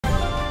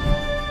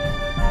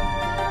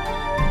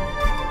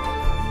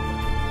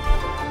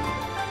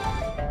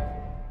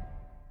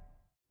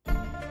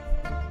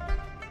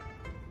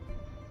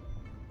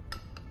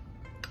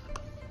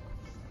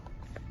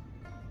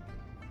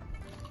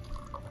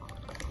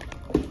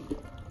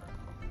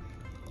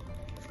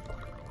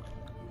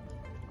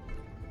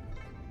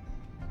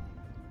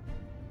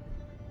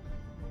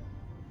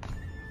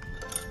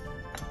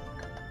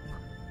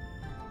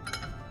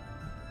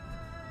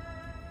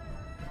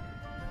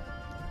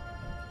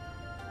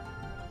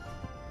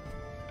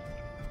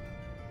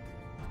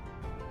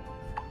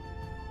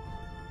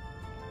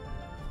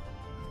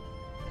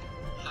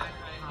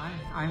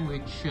I'm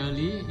with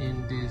Shirley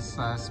in this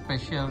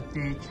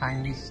specialty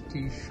Chinese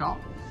tea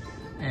shop,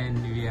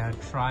 and we are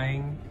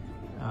trying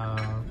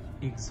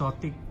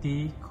exotic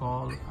tea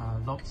called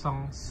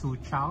Lopsang Su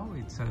Chow.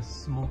 It's a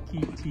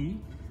smoky tea.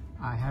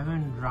 I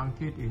haven't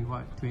drunk it in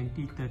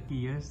 20-30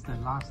 years. The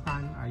last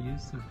time I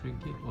used to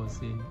drink it was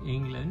in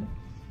England.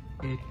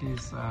 It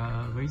is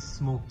a very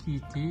smoky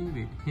tea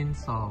with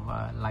hints of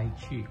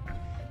lychee.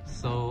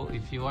 So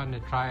if you want to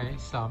try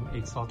some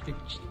exotic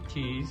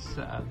teas,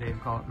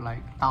 they've got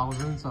like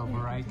thousands of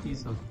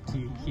varieties of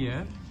tea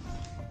here.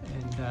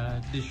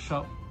 And this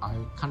shop, I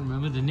can't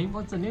remember the name.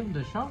 What's the name of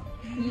the shop?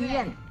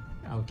 Yuan.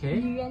 Okay.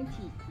 Yuan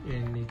tea.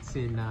 And it's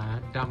in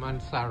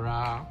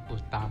Damansara,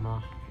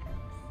 Utama.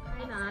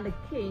 The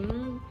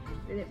king,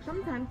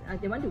 sometimes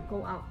they want to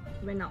go out,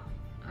 went out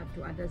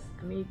to others,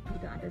 to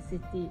the other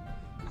city.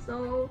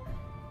 So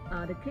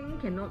the king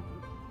cannot,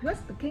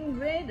 because the king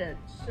wear the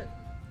shirt.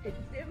 It's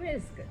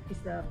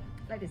the,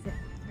 like they said,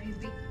 very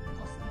big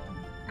costume.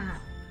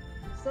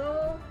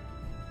 So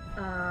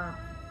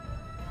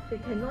they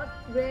cannot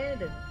wear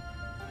the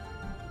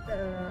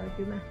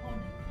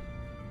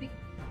big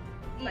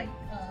like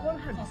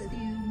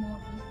costume or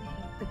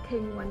the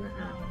king one.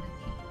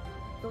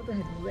 So they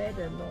have to wear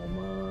the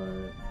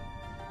normal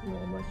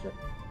shirt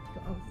to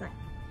outside.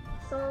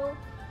 So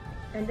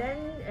and then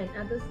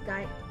another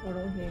guy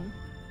follow him.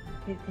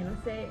 He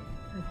cannot say.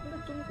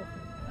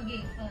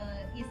 Okay,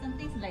 if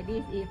something like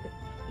this,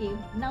 if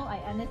now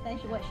I understand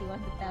what she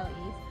wants to tell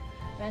is,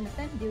 I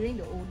understand during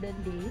the olden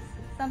days,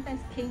 sometimes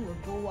king will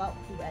go out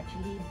to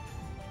actually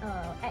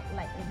act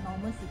like a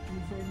normal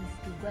citizens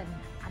to go and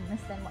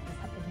understand what is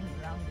happening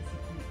around the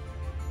city.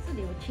 So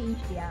they will change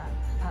their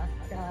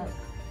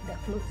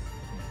clothes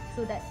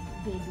so that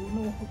they don't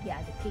know who they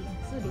are the king.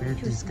 So they will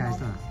choose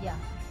normal. Yeah.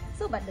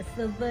 So, but the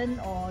servant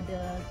or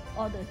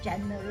the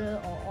general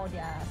or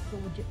their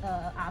soldier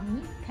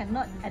army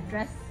cannot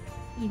address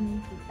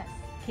him as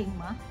king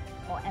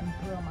or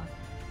emperor .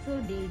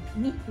 So they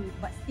need to,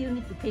 but still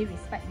need to pay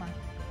respect .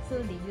 So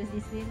they use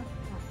this way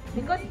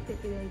because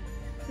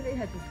they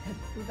have to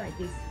do like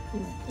this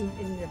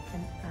in the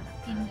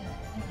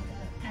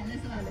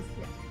palace.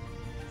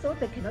 So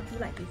they cannot do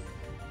like this.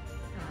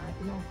 I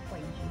don't know what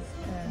it is.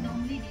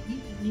 Normally they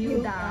need to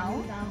kneel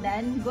down,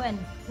 then go and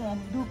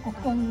do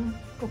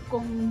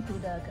kokong to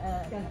the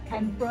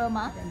emperor .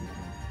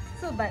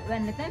 So, but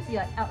when the times you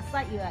are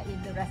outside, you are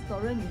in the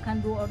restaurant, you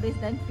can't do all this,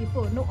 then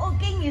people know, oh,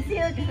 king is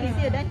here,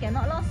 then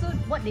cannot . So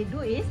what they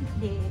do is,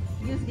 they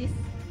use this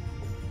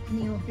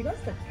kneel. Because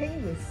the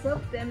king will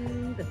serve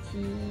them the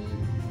tea,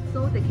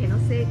 so they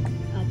cannot say,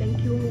 thank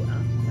you,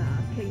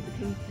 king. The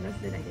king cannot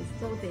say like this,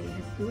 so they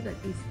have to do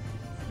like this.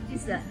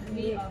 This is a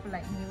way of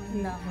like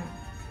kneeling down.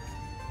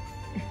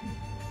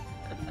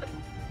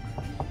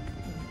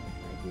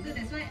 So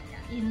that's why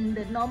in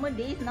the normal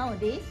days,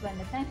 nowadays, when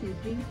the times you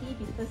drink tea,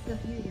 people serve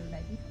you, you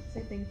like this.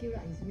 Say thank you,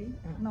 Ismi.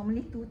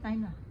 Normally 2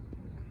 times.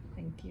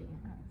 Thank you.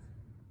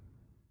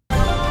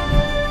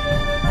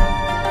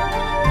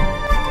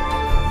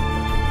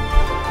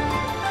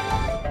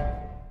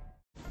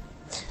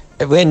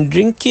 When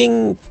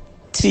drinking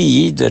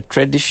tea, the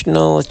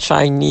traditional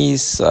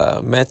Chinese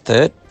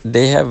method,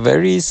 they have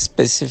very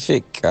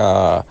specific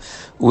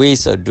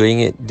ways of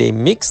doing it. They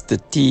mix the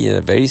tea in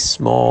a very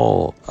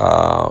small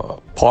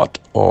pot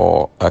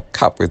or a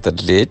cup with a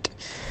lid,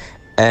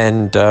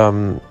 and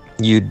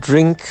you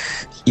drink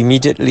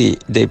immediately.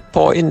 They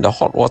pour in the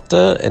hot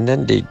water, and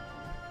then they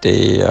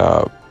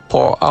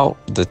pour out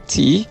the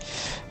tea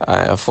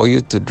for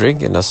you to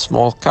drink in a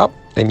small cup,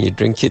 and you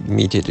drink it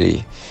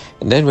immediately.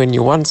 And then when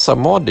you want some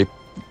more, they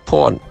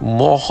pour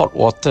more hot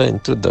water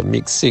into the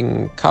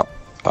mixing cup,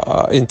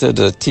 into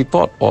the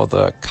teapot or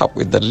the cup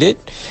with the lid,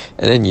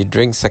 and then you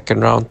drink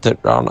second round, third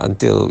round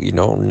until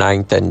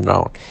 9th, 10th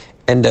round.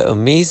 And the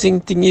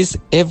amazing thing is,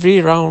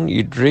 every round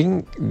you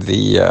drink,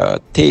 the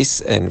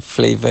taste and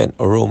flavor and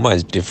aroma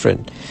is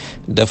different.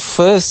 The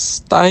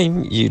first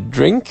time you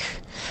drink,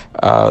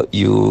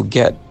 you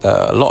get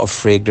a lot of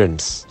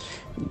fragrance.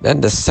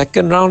 Then the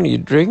second round you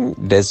drink,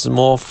 there's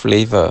more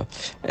flavor,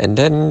 and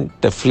then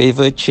the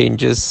flavor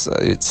changes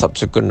with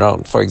subsequent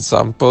round. For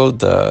example,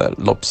 the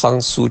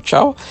Lopsang Su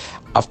Chow,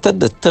 after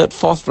the third,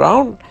 fourth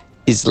round,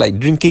 it's like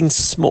drinking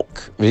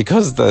smoke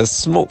because the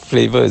smoke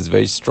flavor is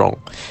very strong.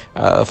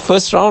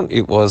 First round,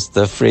 it was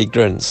the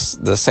fragrance.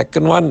 The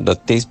second one, the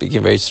taste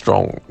became very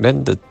strong.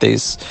 Then the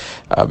taste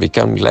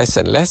became less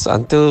and less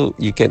until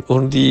you can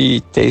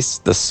only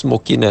taste the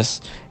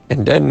smokiness,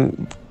 and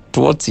then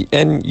towards the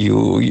end,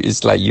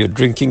 it's like you're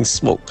drinking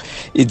smoke.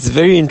 It's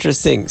very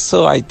interesting.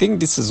 So I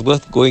think this is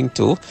worth going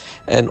to.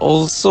 And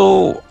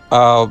also,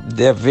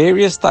 there are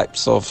various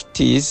types of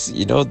teas.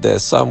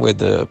 There's some where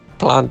the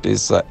plant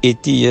is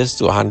 80 years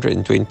to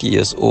 120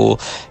 years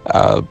old.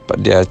 But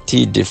there are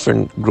tea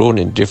grown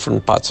in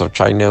different parts of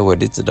China,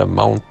 whether it's the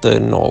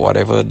mountain or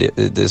whatever.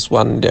 There's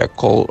one they're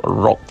called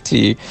rock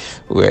tea,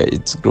 where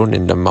it's grown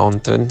in the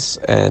mountains.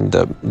 And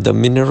the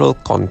mineral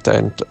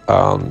content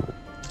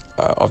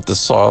of the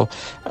soil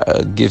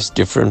gives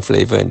different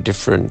flavor and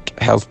different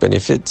health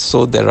benefits.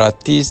 So there are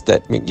teas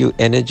that make you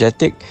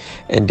energetic,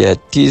 and there are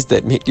teas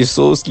that make you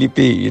so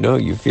sleepy,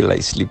 you feel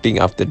like sleeping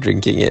after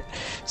drinking it.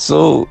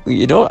 So,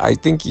 I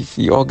think if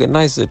you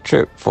organize a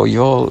trip for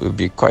you all, it would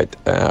be quite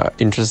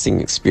interesting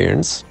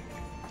experience.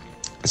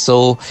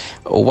 So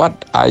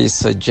what I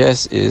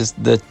suggest is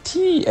the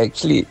tea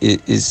actually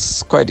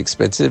is quite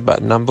expensive,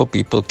 but a number of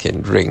people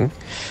can drink.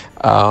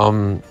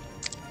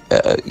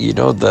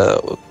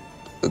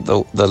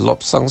 The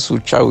lopsang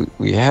suchao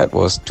we had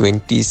was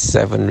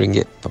 27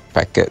 ringgit per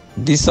packet.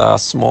 These are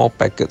small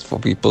packets for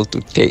people to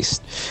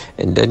taste,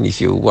 and then if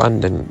you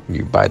want, then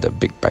you buy the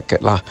big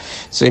packet lah.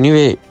 So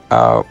anyway,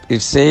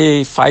 if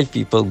say 5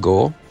 people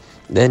go,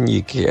 then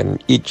you can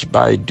each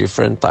buy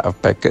different type of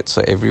packets,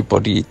 so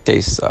everybody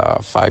tastes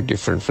 5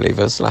 different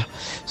flavors lah.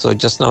 So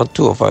just now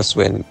 2 of us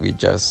went, we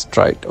just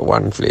tried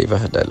one flavor,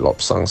 that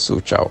lopsang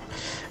suchao.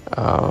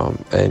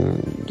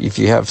 And if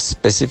you have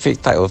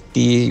specific type of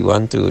tea you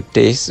want to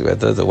taste,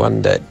 whether the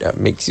one that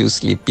makes you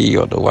sleepy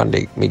or the one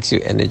that makes you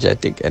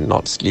energetic and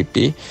not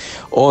sleepy,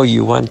 or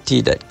you want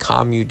tea that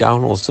calm you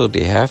down, also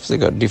they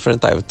got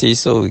different type of tea,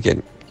 so we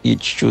can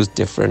each choose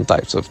different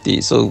types of tea.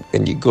 So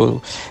when you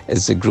go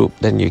as a group,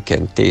 then you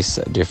can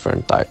taste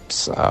different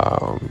types,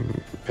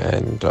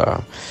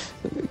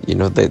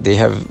 they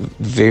have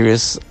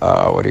various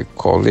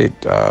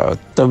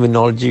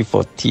terminology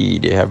for tea.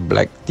 They have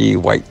black tea,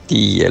 white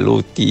tea,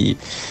 yellow tea,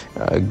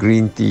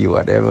 green tea,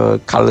 whatever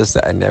colors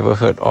that I never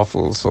heard of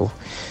also.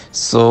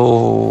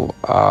 So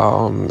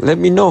let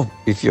me know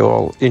if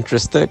you're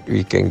interested.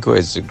 We can go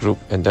as a group,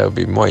 and that'll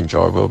be more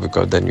enjoyable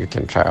because then you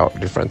can try out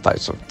different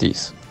types of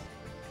teas.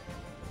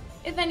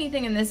 If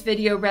anything in this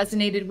video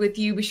resonated with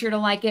you, be sure to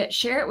like it,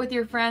 share it with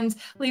your friends,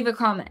 leave a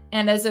comment,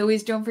 and as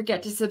always, don't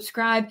forget to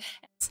subscribe.